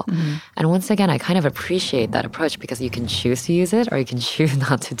deal. Mm-hmm. And once again, I kind of appreciate that approach because you can choose to use it or you can choose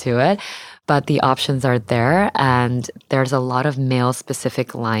not to do it. But the options are there and there's a lot of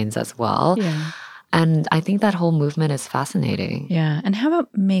male-specific lines as well. Yeah. And I think that whole movement is fascinating. Yeah. And how about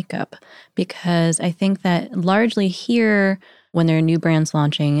makeup? Because I think that largely here, when there are new brands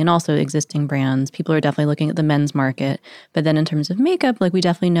launching and also existing brands, people are definitely looking at the men's market. But then in terms of makeup, like we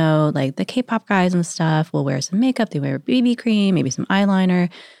definitely know like the K-pop guys and stuff will wear some makeup. They wear BB cream, maybe some eyeliner.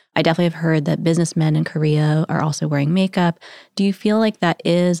 I definitely have heard that businessmen in Korea are also wearing makeup. Do you feel like that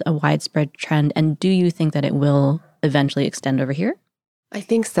is a widespread trend? And do you think that it will eventually extend over here? I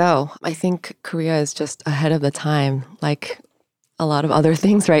think so. I think Korea is just ahead of the time, like a lot of other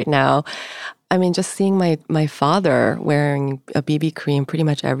things right now. I mean, just seeing my father wearing a BB cream pretty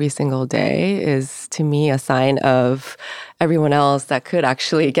much every single day is, to me, a sign of everyone else that could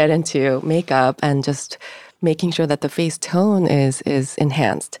actually get into makeup and just making sure that the face tone is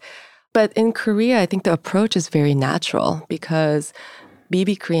enhanced. But in Korea, I think the approach is very natural because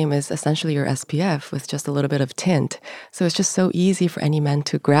BB cream is essentially your SPF with just a little bit of tint. So it's just so easy for any man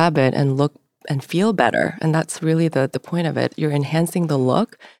to grab it and look and feel better. And that's really the point of it. You're enhancing the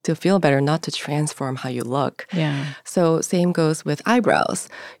look to feel better, not to transform how you look. Yeah. So same goes with eyebrows.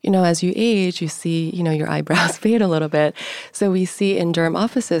 You know, as you age, you see, you know, your eyebrows fade a little bit. So we see in derm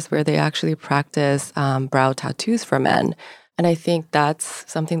offices where they actually practice brow tattoos for men. And I think that's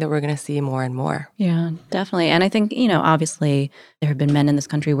something that we're going to see more and more. Yeah, definitely. And I think, you know, obviously there have been men in this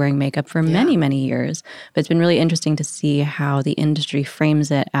country wearing makeup for many, many years. But it's been really interesting to see how the industry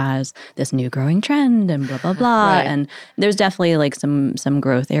frames it as this new growing trend and blah, blah, blah. Right. And there's definitely like some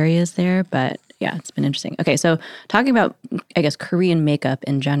growth areas there. But yeah, it's been interesting. Okay, so talking about, I guess, Korean makeup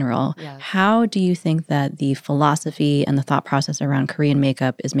in general, how do you think that the philosophy and the thought process around Korean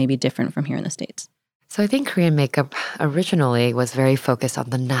makeup is maybe different from here in the States? So I think Korean makeup originally was very focused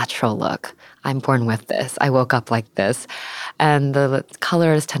on the natural look. I'm born with this. I woke up like this. And the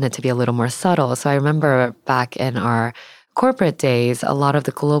colors tended to be a little more subtle. So I remember back in our corporate days, a lot of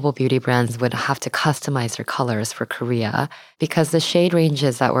the global beauty brands would have to customize their colors for Korea because the shade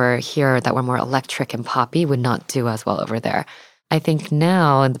ranges that were here that were more electric and poppy would not do as well over there. I think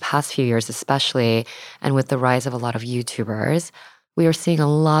now, in the past few years especially, and with the rise of a lot of YouTubers, we are seeing a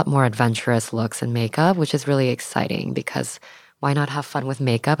lot more adventurous looks in makeup, which is really exciting because why not have fun with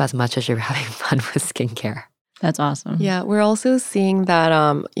makeup as much as you're having fun with skincare? That's awesome. Yeah, we're also seeing that,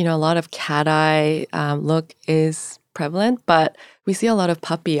 you know, a lot of cat eye look is prevalent, but we see a lot of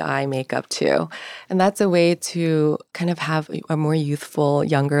puppy eye makeup too. And that's a way to kind of have a more youthful,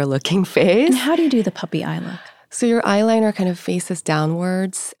 younger looking face. And how do you do the puppy eye look? So your eyeliner kind of faces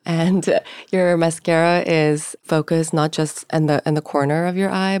downwards and your mascara is focused not just in the corner of your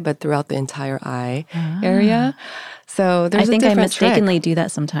eye, but throughout the entire eye area. So there's I think a I different mistakenly do that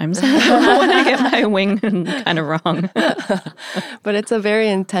sometimes when I get my wing kind of wrong. But it's a very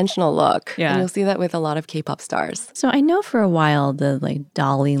intentional look. Yeah. And you'll see that with a lot of K-pop stars. So I know for a while the like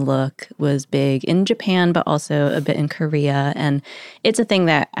dolly look was big in Japan, but also a bit in Korea. And it's a thing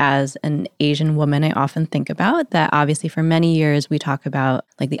that as an Asian woman, I often think about that obviously for many years we talk about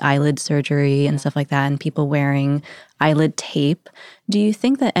like the eyelid surgery and stuff like that and people wearing eyelid tape. Do you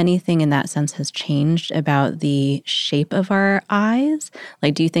think that anything in that sense has changed about the shape of our eyes?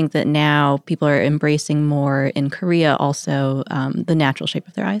 Like, do you think that now people are embracing more in Korea also the natural shape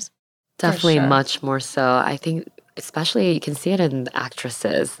of their eyes? Definitely sure. much more so. I think especially you can see it in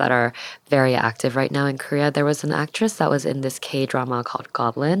actresses that are very active right now in Korea. There was an actress that was in this K-drama called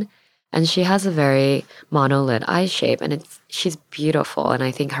Goblin, and she has a very monolid eye shape, and she's beautiful, and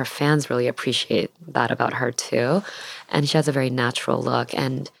I think her fans really appreciate that about her too. And she has a very natural look,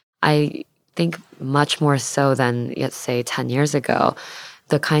 and I think much more so than, let's say, 10 years ago,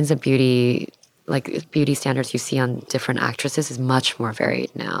 the kinds of beauty standards you see on different actresses is much more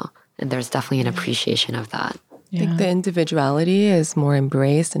varied now. And there's definitely an appreciation of that. I think the individuality is more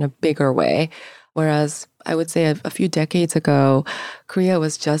embraced in a bigger way. Whereas I would say a few decades ago, Korea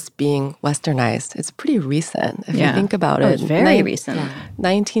was just being westernized. It's pretty recent if you think about it. It's very recent.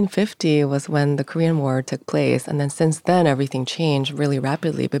 1950 was when the Korean War took place. And then since then, everything changed really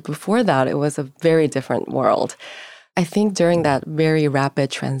rapidly. But before that, it was a very different world. I think during that very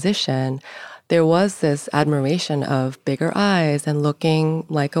rapid transition, there was this admiration of bigger eyes and looking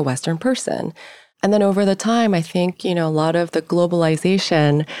like a Western person. And then over the time, I think, a lot of the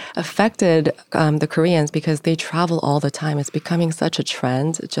globalization affected the Koreans because they travel all the time. It's becoming such a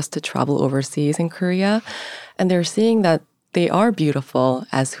trend just to travel overseas in Korea. And they're seeing that they are beautiful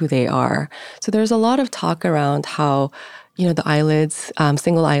as who they are. So there's a lot of talk around how, the eyelids,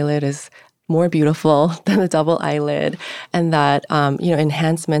 single eyelid is more beautiful than the double eyelid, and that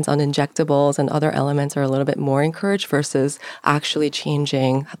enhancements on injectables and other elements are a little bit more encouraged versus actually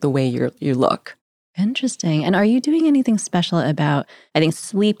changing the way you look. Interesting. And are you doing anything special about, I think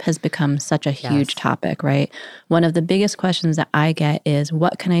sleep has become such a huge topic, right? One of the biggest questions that I get is,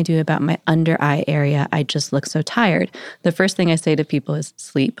 what can I do about my under eye area? I just look so tired. The first thing I say to people is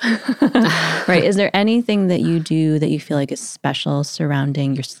sleep, right? Is there anything that you do that you feel like is special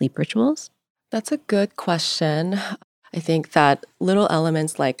surrounding your sleep rituals? That's a good question. I think that little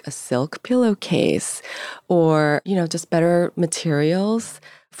elements like a silk pillowcase or, just better materials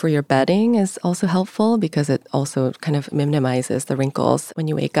for your bedding is also helpful because it also kind of minimizes the wrinkles when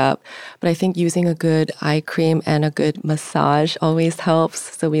you wake up. But I think using a good eye cream and a good massage always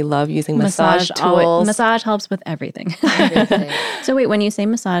helps. So we love using massage tools. Massage helps with everything. So wait, when you say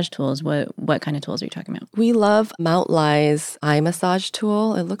massage tools, what kind of tools are you talking about? We love Mount Lai's eye massage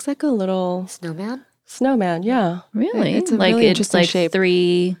tool. It looks like a little snowman, yeah. Really? It's a like really it's interesting like shape.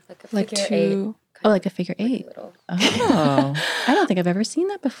 three, Like two. oh, like a figure eight. Oh, I don't think I've ever seen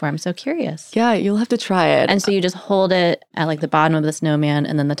that before. I'm so curious. Yeah, you'll have to try it. And so you just hold it at like the bottom of the snowman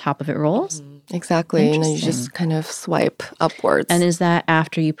and then the top of it rolls? Exactly. And then you just kind of swipe upwards. And is that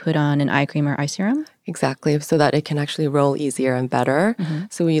after you put on an eye cream or eye serum? Exactly, so that it can actually roll easier and better.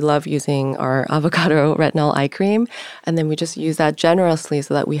 So we love using our avocado retinol eye cream. And then we just use that generously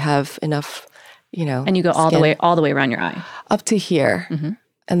so that we have enough, And you go all the way around your eye. Up to here.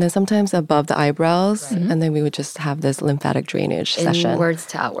 And then sometimes above the eyebrows. And then we would just have this lymphatic drainage session. Inwards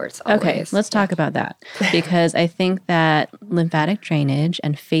to outwards, always. Okay, let's talk about that. Because I think that lymphatic drainage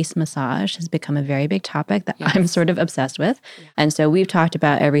and face massage has become a very big topic that I'm sort of obsessed with. And so we've talked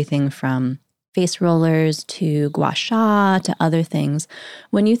about everything from face rollers to gua sha to other things.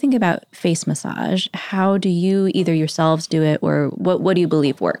 When you think about face massage, how do you either yourselves do it or what do you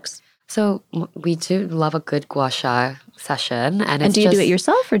believe works? So we do love a good gua sha session. And do you do it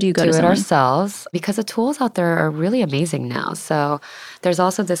yourself or do you go to do it someone? ourselves? Because the tools out there are really amazing now. So there's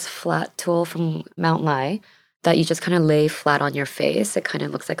also this flat tool from Mount Lai that you just kind of lay flat on your face. It kind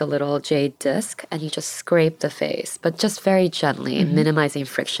of looks like a little jade disc and you just scrape the face, but just very gently. Minimizing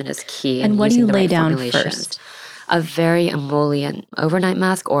friction is key. And what do you lay down formulations. first? A very emollient overnight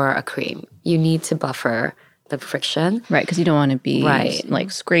mask or a cream. You need to buffer the friction. Right, because you don't want to be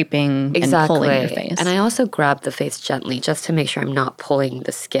like scraping and pulling your face. And I also grab the face gently just to make sure I'm not pulling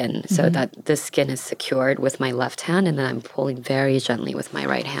the skin so that the skin is secured with my left hand and then I'm pulling very gently with my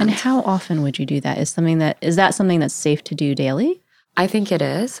right hand. And how often would you do that? Is that something that's safe to do daily? I think it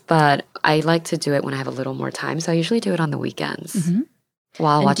is, but I like to do it when I have a little more time. So I usually do it on the weekends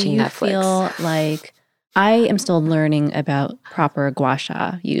while watching Netflix. Do you feel like I am still learning about proper gua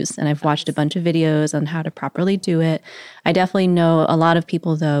sha use, and I've watched a bunch of videos on how to properly do it. I definitely know a lot of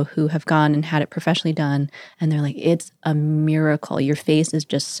people, though, who have gone and had it professionally done, and they're like, it's a miracle. Your face is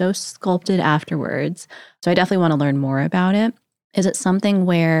just so sculpted afterwards. So I definitely want to learn more about it. Is it something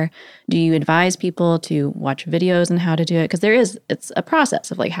where do you advise people to watch videos on how to do it? Because it's a process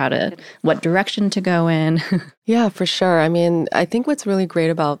of like what direction to go in. Yeah, for sure. I mean, I think what's really great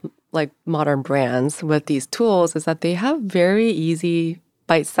about like modern brands with these tools is that they have very easy,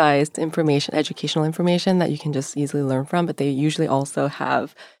 bite-sized information, educational information that you can just easily learn from, but they usually also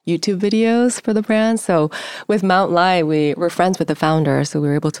have YouTube videos for the brand. So with Mount Lai, we're friends with the founder, so we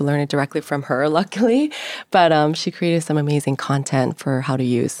were able to learn it directly from her, luckily. But she created some amazing content for how to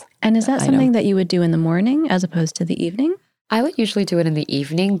use. And is that something that you would do in the morning as opposed to the evening? I would usually do it in the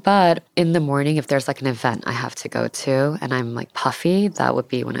evening, but in the morning, if there's like an event I have to go to and I'm like puffy, that would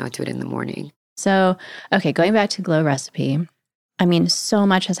be when I would do it in the morning. So, okay, going back to Glow Recipe, I mean, so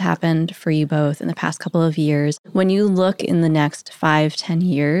much has happened for you both in the past couple of years. When you look in the next 5-10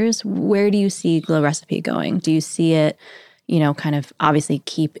 years, where do you see Glow Recipe going? Do you see it, kind of obviously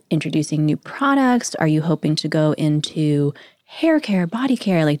keep introducing new products? Are you hoping to go into hair care, body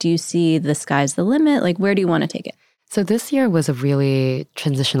care? Like, do you see the sky's the limit? Like, where do you want to take it? So this year was a really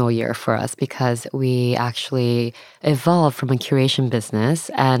transitional year for us because we actually evolved from a curation business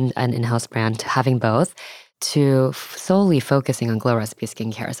and an in-house brand to having both to solely focusing on Glow Recipe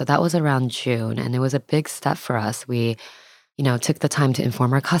skincare. So that was around June, and it was a big step for us. We, took the time to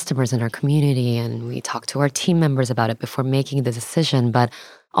inform our customers and our community, and we talked to our team members about it before making the decision. But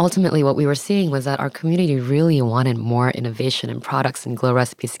ultimately, what we were seeing was that our community really wanted more innovation and products in Glow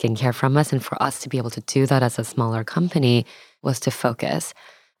Recipe skincare from us. And for us to be able to do that as a smaller company was to focus.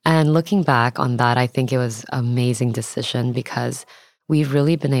 And looking back on that, I think it was an amazing decision because we've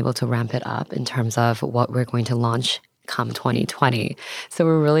really been able to ramp it up in terms of what we're going to launch come 2020. So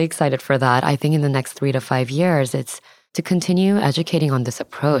we're really excited for that. I think in the next 3 to 5 years, it's to continue educating on this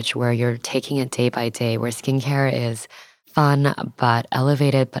approach where you're taking it day by day, where skincare is fun, but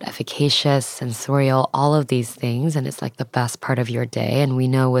elevated, but efficacious, sensorial, all of these things. And it's like the best part of your day. And we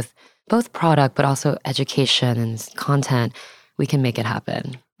know with both product, but also education and content, we can make it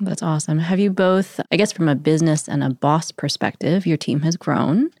happen. That's awesome. Have you both, I guess from a business and a boss perspective, your team has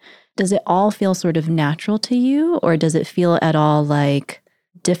grown. Does it all feel sort of natural to you? Or does it feel at all like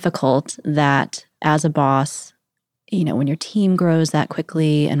difficult that as a boss, when your team grows that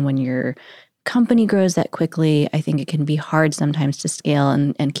quickly and when your company grows that quickly, I think it can be hard sometimes to scale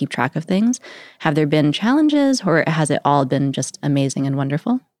and keep track of things. Have there been challenges or has it all been just amazing and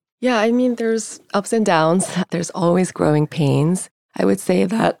wonderful? Yeah, I mean, there's ups and downs. There's always growing pains. I would say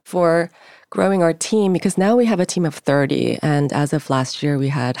that for growing our team, because now we have a team of 30, and as of last year, we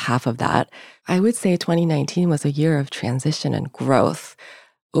had half of that. I would say 2019 was a year of transition and growth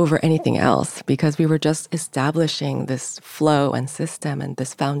over anything else because we were just establishing this flow and system and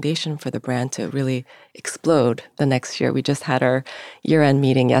this foundation for the brand to really explode the next year. We just had our year-end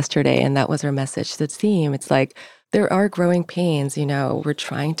meeting yesterday, and that was our message to the team. It's like, there are growing pains, we're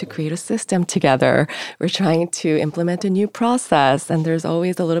trying to create a system together. We're trying to implement a new process. And there's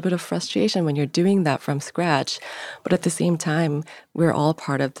always a little bit of frustration when you're doing that from scratch. But at the same time, we're all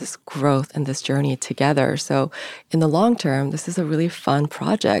part of this growth and this journey together. So in the long term, this is a really fun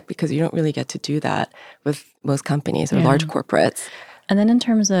project because you don't really get to do that with most companies or large corporates. And then in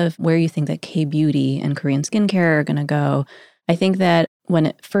terms of where you think that K-beauty and Korean skincare are going to go, I think that when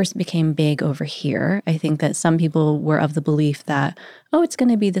it first became big over here, I think that some people were of the belief that, it's going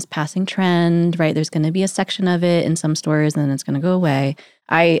to be this passing trend, right? There's going to be a section of it in some stores and then it's going to go away.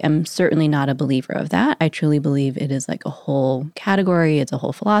 I am certainly not a believer of that. I truly believe it is like a whole category. It's a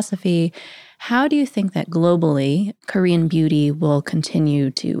whole philosophy. How do you think that globally Korean beauty will continue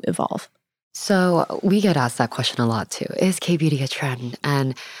to evolve? So we get asked that question a lot too. Is K-beauty a trend?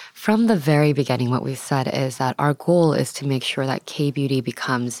 And from the very beginning, what we've said is that our goal is to make sure that K-beauty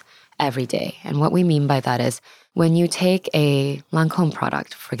becomes everyday. And what we mean by that is when you take a Lancôme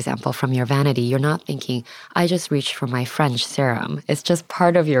product, for example, from your vanity, you're not thinking, I just reached for my French serum. It's just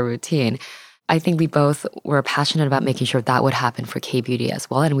part of your routine. I think we both were passionate about making sure that would happen for K-beauty as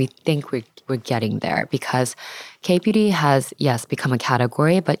well. And we think we're getting there because K-beauty has, yes, become a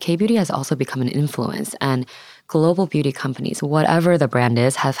category, but K-beauty has also become an influence. And global beauty companies, whatever the brand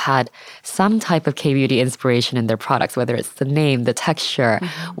is, have had some type of K-beauty inspiration in their products, whether it's the name, the texture,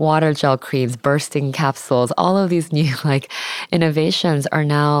 water gel creams, bursting capsules, all of these new innovations are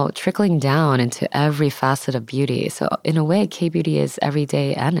now trickling down into every facet of beauty. So in a way, K-beauty is every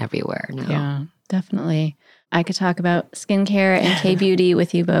day and everywhere now. Yeah, definitely. I could talk about skincare and K-beauty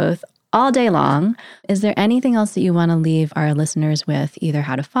with you both all day long. Is there anything else that you want to leave our listeners with, either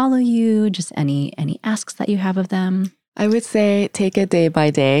how to follow you, just any asks that you have of them? I would say take it day by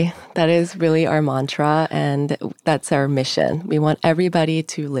day. That is really our mantra, and that's our mission. We want everybody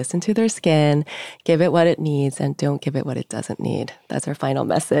to listen to their skin, give it what it needs, and don't give it what it doesn't need. That's our final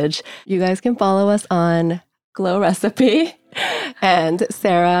message. You guys can follow us on Glow Recipe and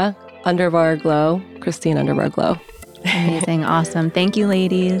Sarah _Glow, Christine _Glow. Amazing. Awesome. Thank you,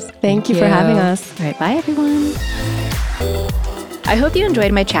 ladies. Thank you for having us. All right. Bye, everyone. I hope you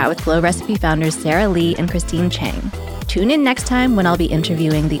enjoyed my chat with Glow Recipe founders Sarah Lee and Christine Chang. Tune in next time when I'll be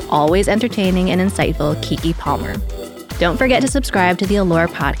interviewing the always entertaining and insightful Kiki Palmer. Don't forget to subscribe to the Allure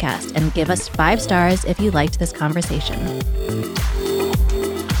podcast and give us 5 stars if you liked this conversation.